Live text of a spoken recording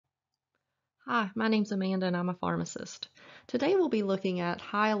Hi, my name's Amanda and I'm a pharmacist. Today we'll be looking at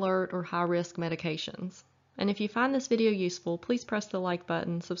high alert or high risk medications. And if you find this video useful, please press the like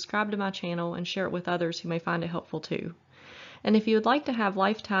button, subscribe to my channel, and share it with others who may find it helpful too. And if you would like to have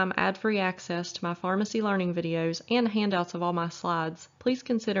lifetime ad-free access to my pharmacy learning videos and handouts of all my slides, please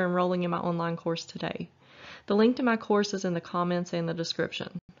consider enrolling in my online course today. The link to my course is in the comments and the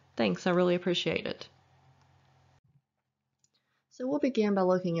description. Thanks, I really appreciate it. So we'll begin by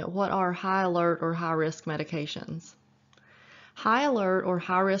looking at what are high alert or high risk medications. High alert or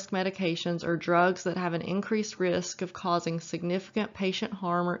high risk medications are drugs that have an increased risk of causing significant patient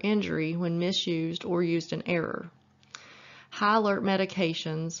harm or injury when misused or used in error. High alert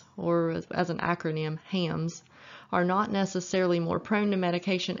medications, or as an acronym, HAMs, are not necessarily more prone to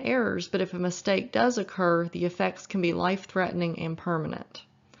medication errors, but if a mistake does occur, the effects can be life-threatening and permanent.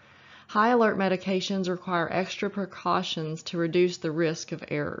 High alert medications require extra precautions to reduce the risk of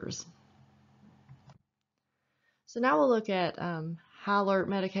errors. So now we'll look at high alert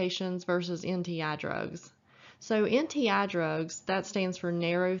medications versus NTI drugs. So NTI drugs, that stands for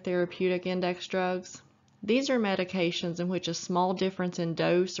narrow therapeutic index drugs. These are medications in which a small difference in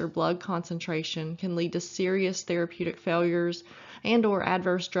dose or blood concentration can lead to serious therapeutic failures and/or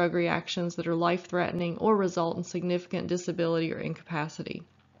adverse drug reactions that are life-threatening or result in significant disability or incapacity.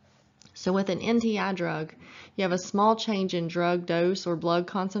 So with an NTI drug, you have a small change in drug dose or blood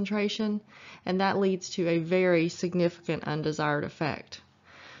concentration, and that leads to a very significant undesired effect.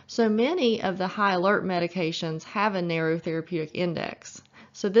 So many of the high alert medications have a narrow therapeutic index.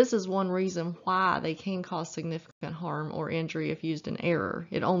 So this is one reason why they can cause significant harm or injury if used in error.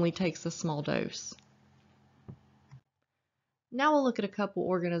 It only takes a small dose. Now we'll look at a couple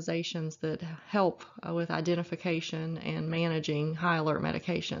organizations that help with identification and managing high alert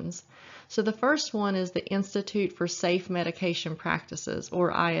medications. So the first one is the Institute for Safe Medication Practices,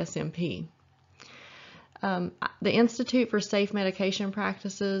 or ISMP. The Institute for Safe Medication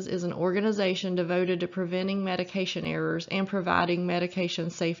Practices is an organization devoted to preventing medication errors and providing medication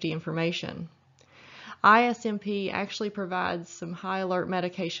safety information. ISMP actually provides some high alert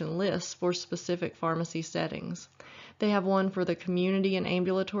medication lists for specific pharmacy settings. They have one for the community and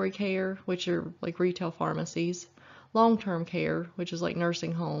ambulatory care, which are like retail pharmacies, long-term care, which is like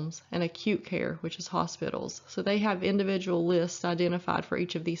nursing homes, and acute care, which is hospitals. So they have individual lists identified for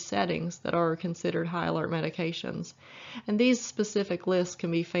each of these settings that are considered high alert medications. And these specific lists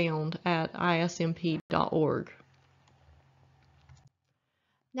can be found at ismp.org.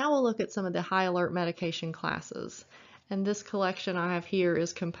 Now we'll look at some of the high alert medication classes. And this collection I have here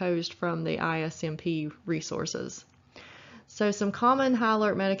is composed from the ISMP resources. So some common high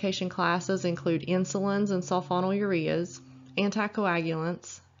alert medication classes include insulins and sulfonylureas,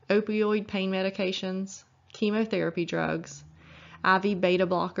 anticoagulants, opioid pain medications, chemotherapy drugs, IV beta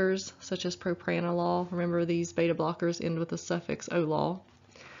blockers such as propranolol. Remember, these beta blockers end with the suffix -olol.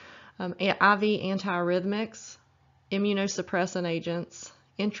 IV antiarrhythmics, immunosuppressant agents,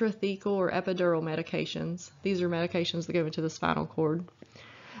 intrathecal or epidural medications. These are medications that go into the spinal cord.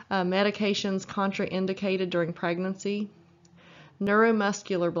 Medications contraindicated during pregnancy,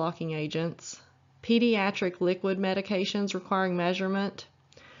 neuromuscular blocking agents, pediatric liquid medications requiring measurement,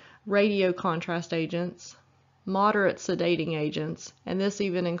 radio contrast agents, moderate sedating agents, and this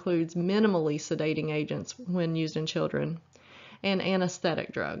even includes minimally sedating agents when used in children, and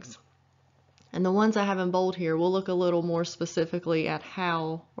anesthetic drugs. And the ones I have in bold here, we'll look a little more specifically at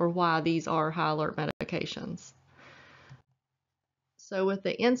how or why these are high alert medications. So with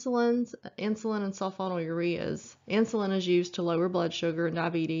the insulin and sulfonylureas, insulin is used to lower blood sugar and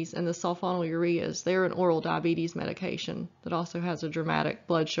diabetes, and the sulfonylureas, they're an oral diabetes medication that also has a dramatic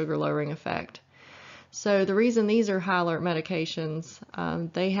blood sugar lowering effect. So the reason these are high alert medications,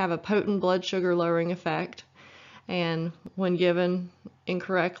 they have a potent blood sugar lowering effect, and when given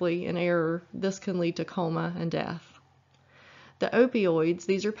incorrectly in error, this can lead to coma and death. The opioids,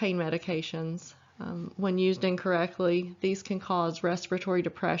 these are pain medications. When used incorrectly, these can cause respiratory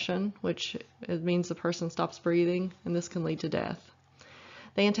depression, which means the person stops breathing, and this can lead to death.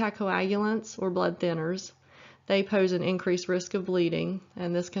 The anticoagulants, or blood thinners, they pose an increased risk of bleeding,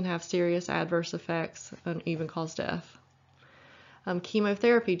 and this can have serious adverse effects and even cause death.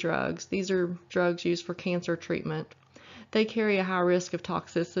 Chemotherapy drugs, these are drugs used for cancer treatment. They carry a high risk of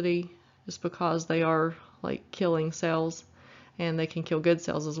toxicity just because they are like killing cells, and they can kill good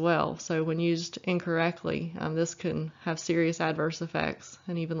cells as well. So when used incorrectly, this can have serious adverse effects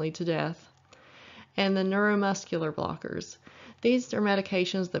and even lead to death. And the neuromuscular blockers. These are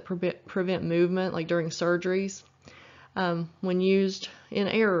medications that prevent movement, like during surgeries. When used in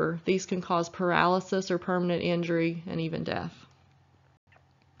error, these can cause paralysis or permanent injury and even death.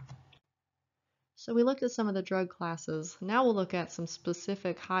 So we looked at some of the drug classes. Now we'll look at some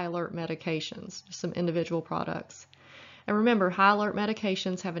specific high alert medications, some individual products. And remember, high alert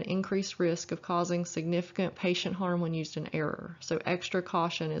medications have an increased risk of causing significant patient harm when used in error. So extra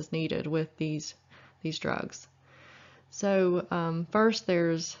caution is needed with these drugs. So first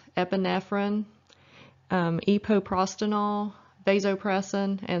there's epinephrine, epoprostenol,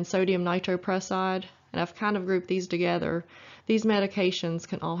 vasopressin, and sodium nitroprusside. And I've kind of grouped these together. These medications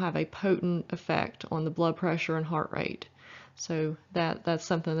can all have a potent effect on the blood pressure and heart rate. So that's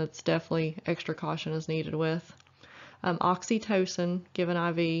something that's definitely extra caution is needed with. Oxytocin given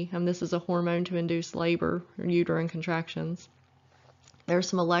IV, this is a hormone to induce labor or uterine contractions. There's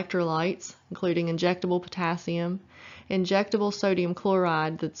some electrolytes, including injectable potassium, injectable sodium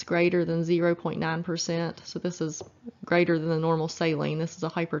chloride that's greater than 0.9%, so this is greater than the normal saline. This is a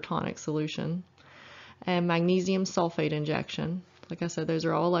hypertonic solution. And magnesium sulfate injection. Like I said, those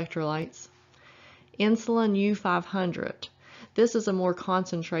are all electrolytes. Insulin U500. This is a more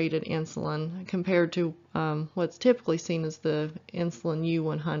concentrated insulin compared to what's typically seen as the insulin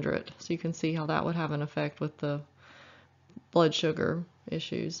U100. So you can see how that would have an effect with the blood sugar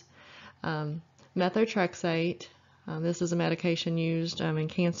issues. Methotrexate. This is a medication used in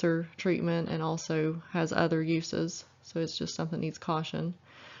cancer treatment and also has other uses. So it's just something that needs caution.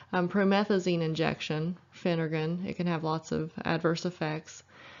 Promethazine injection, Phenergan. It can have lots of adverse effects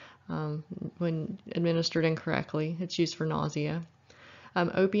when administered incorrectly. It's used for nausea.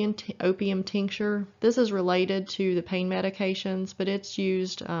 Opium tincture. This is related to the pain medications, but it's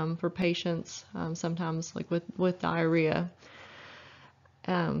used for patients sometimes like with diarrhea.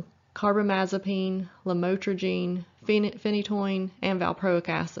 Carbamazepine, lamotrigine, phenytoin, and valproic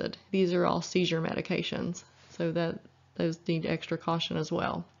acid. These are all seizure medications, so those need extra caution as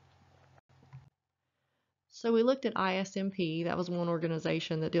well. So we looked at ISMP. That was one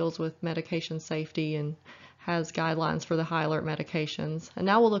organization that deals with medication safety and has guidelines for the high alert medications. And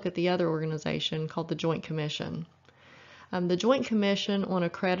now we'll look at the other organization called the Joint Commission. The Joint Commission on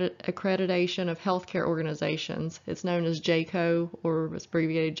Accreditation of Healthcare Organizations, it's known as JCO or it's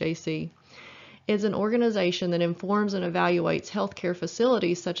abbreviated JC, is an organization that informs and evaluates healthcare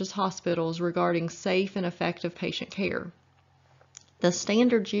facilities such as hospitals regarding safe and effective patient care. The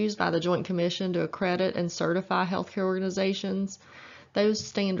standards used by the Joint Commission to accredit and certify healthcare organizations, those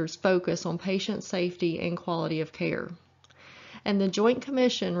standards focus on patient safety and quality of care. And the Joint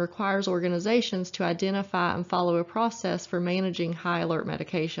Commission requires organizations to identify and follow a process for managing high alert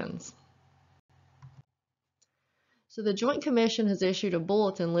medications. So the Joint Commission has issued a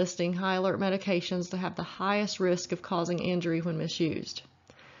bulletin listing high alert medications that have the highest risk of causing injury when misused.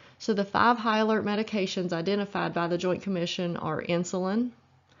 So the 5 high alert medications identified by the Joint Commission are insulin,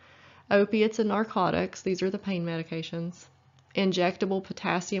 opiates and narcotics, these are the pain medications, injectable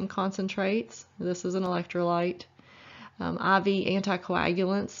potassium concentrates, this is an electrolyte, IV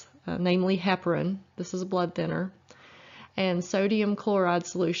anticoagulants, namely heparin, this is a blood thinner, and sodium chloride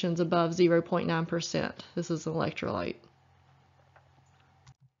solutions above 0.9%, this is an electrolyte.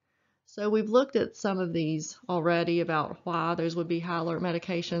 So we've looked at some of these already about why those would be high alert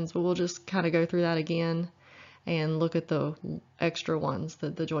medications, but we'll just kind of go through that again and look at the extra ones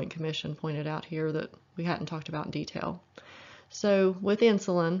that the Joint Commission pointed out here that we hadn't talked about in detail. So with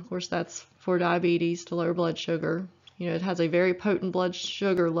insulin, of course that's for diabetes to lower blood sugar. It has a very potent blood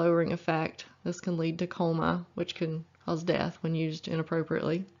sugar lowering effect. This can lead to coma, which can cause death when used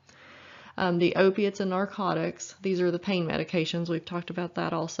inappropriately. The opiates and narcotics, these are the pain medications. We've talked about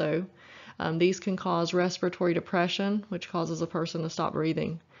that also. These can cause respiratory depression, which causes a person to stop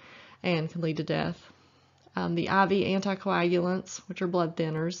breathing and can lead to death. The IV anticoagulants, which are blood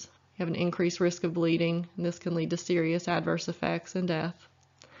thinners, have an increased risk of bleeding, and this can lead to serious adverse effects and death.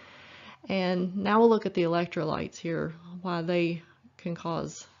 And now we'll look at the electrolytes here, why they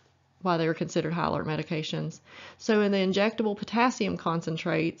are considered high alert medications. So in the injectable potassium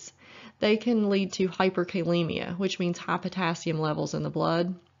concentrates, they can lead to hyperkalemia, which means high potassium levels in the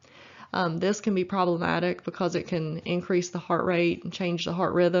blood. This can be problematic because it can increase the heart rate and change the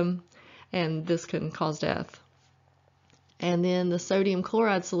heart rhythm, and this can cause death. And then the sodium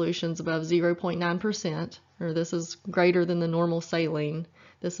chloride solutions above 0.9%, or this is greater than the normal saline,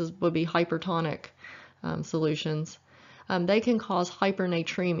 would be hypertonic solutions. They can cause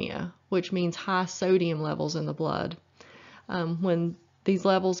hypernatremia, which means high sodium levels in the blood. When these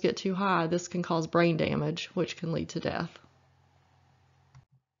levels get too high, this can cause brain damage, which can lead to death.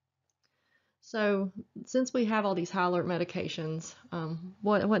 So since we have all these high alert medications,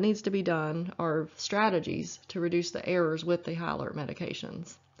 what needs to be done are strategies to reduce the errors with the high alert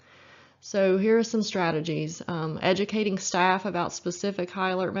medications. So here are some strategies. Educating staff about specific high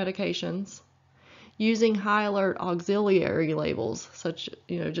alert medications, using high alert auxiliary labels, such,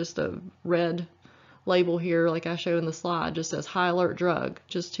 just a red label here like I show in the slide just says high alert drug,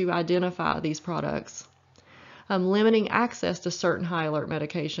 just to identify these products. Limiting access to certain high alert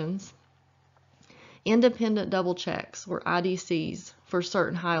medications. Independent double checks, or IDCs, for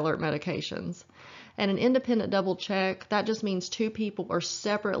certain high alert medications. And an independent double check, that just means two people are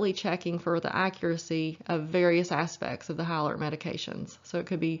separately checking for the accuracy of various aspects of the high alert medications. So it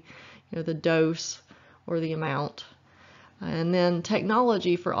could be, the dose or the amount. And then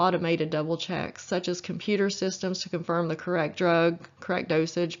technology for automated double checks, such as computer systems to confirm the correct drug, correct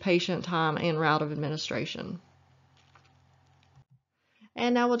dosage, patient time, and route of administration.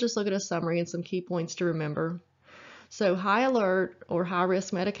 And now we'll just look at a summary and some key points to remember. So high alert or high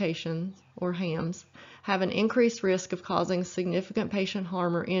risk medications, or HAMs, have an increased risk of causing significant patient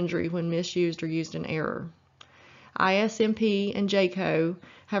harm or injury when misused or used in error. ISMP and JCO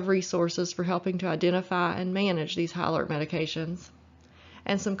have resources for helping to identify and manage these high alert medications.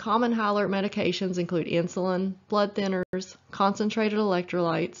 And some common high alert medications include insulin, blood thinners, concentrated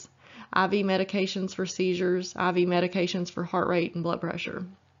electrolytes, IV medications for seizures, IV medications for heart rate and blood pressure.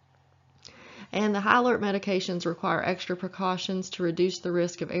 And the high alert medications require extra precautions to reduce the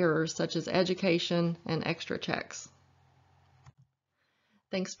risk of errors such as education and extra checks.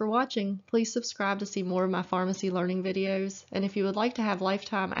 Thanks for watching. Please subscribe to see more of my pharmacy learning videos. And if you would like to have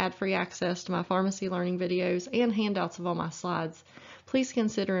lifetime ad-free access to my pharmacy learning videos and handouts of all my slides, please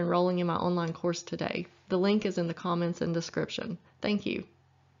consider enrolling in my online course today. The link is in the comments and description. Thank you.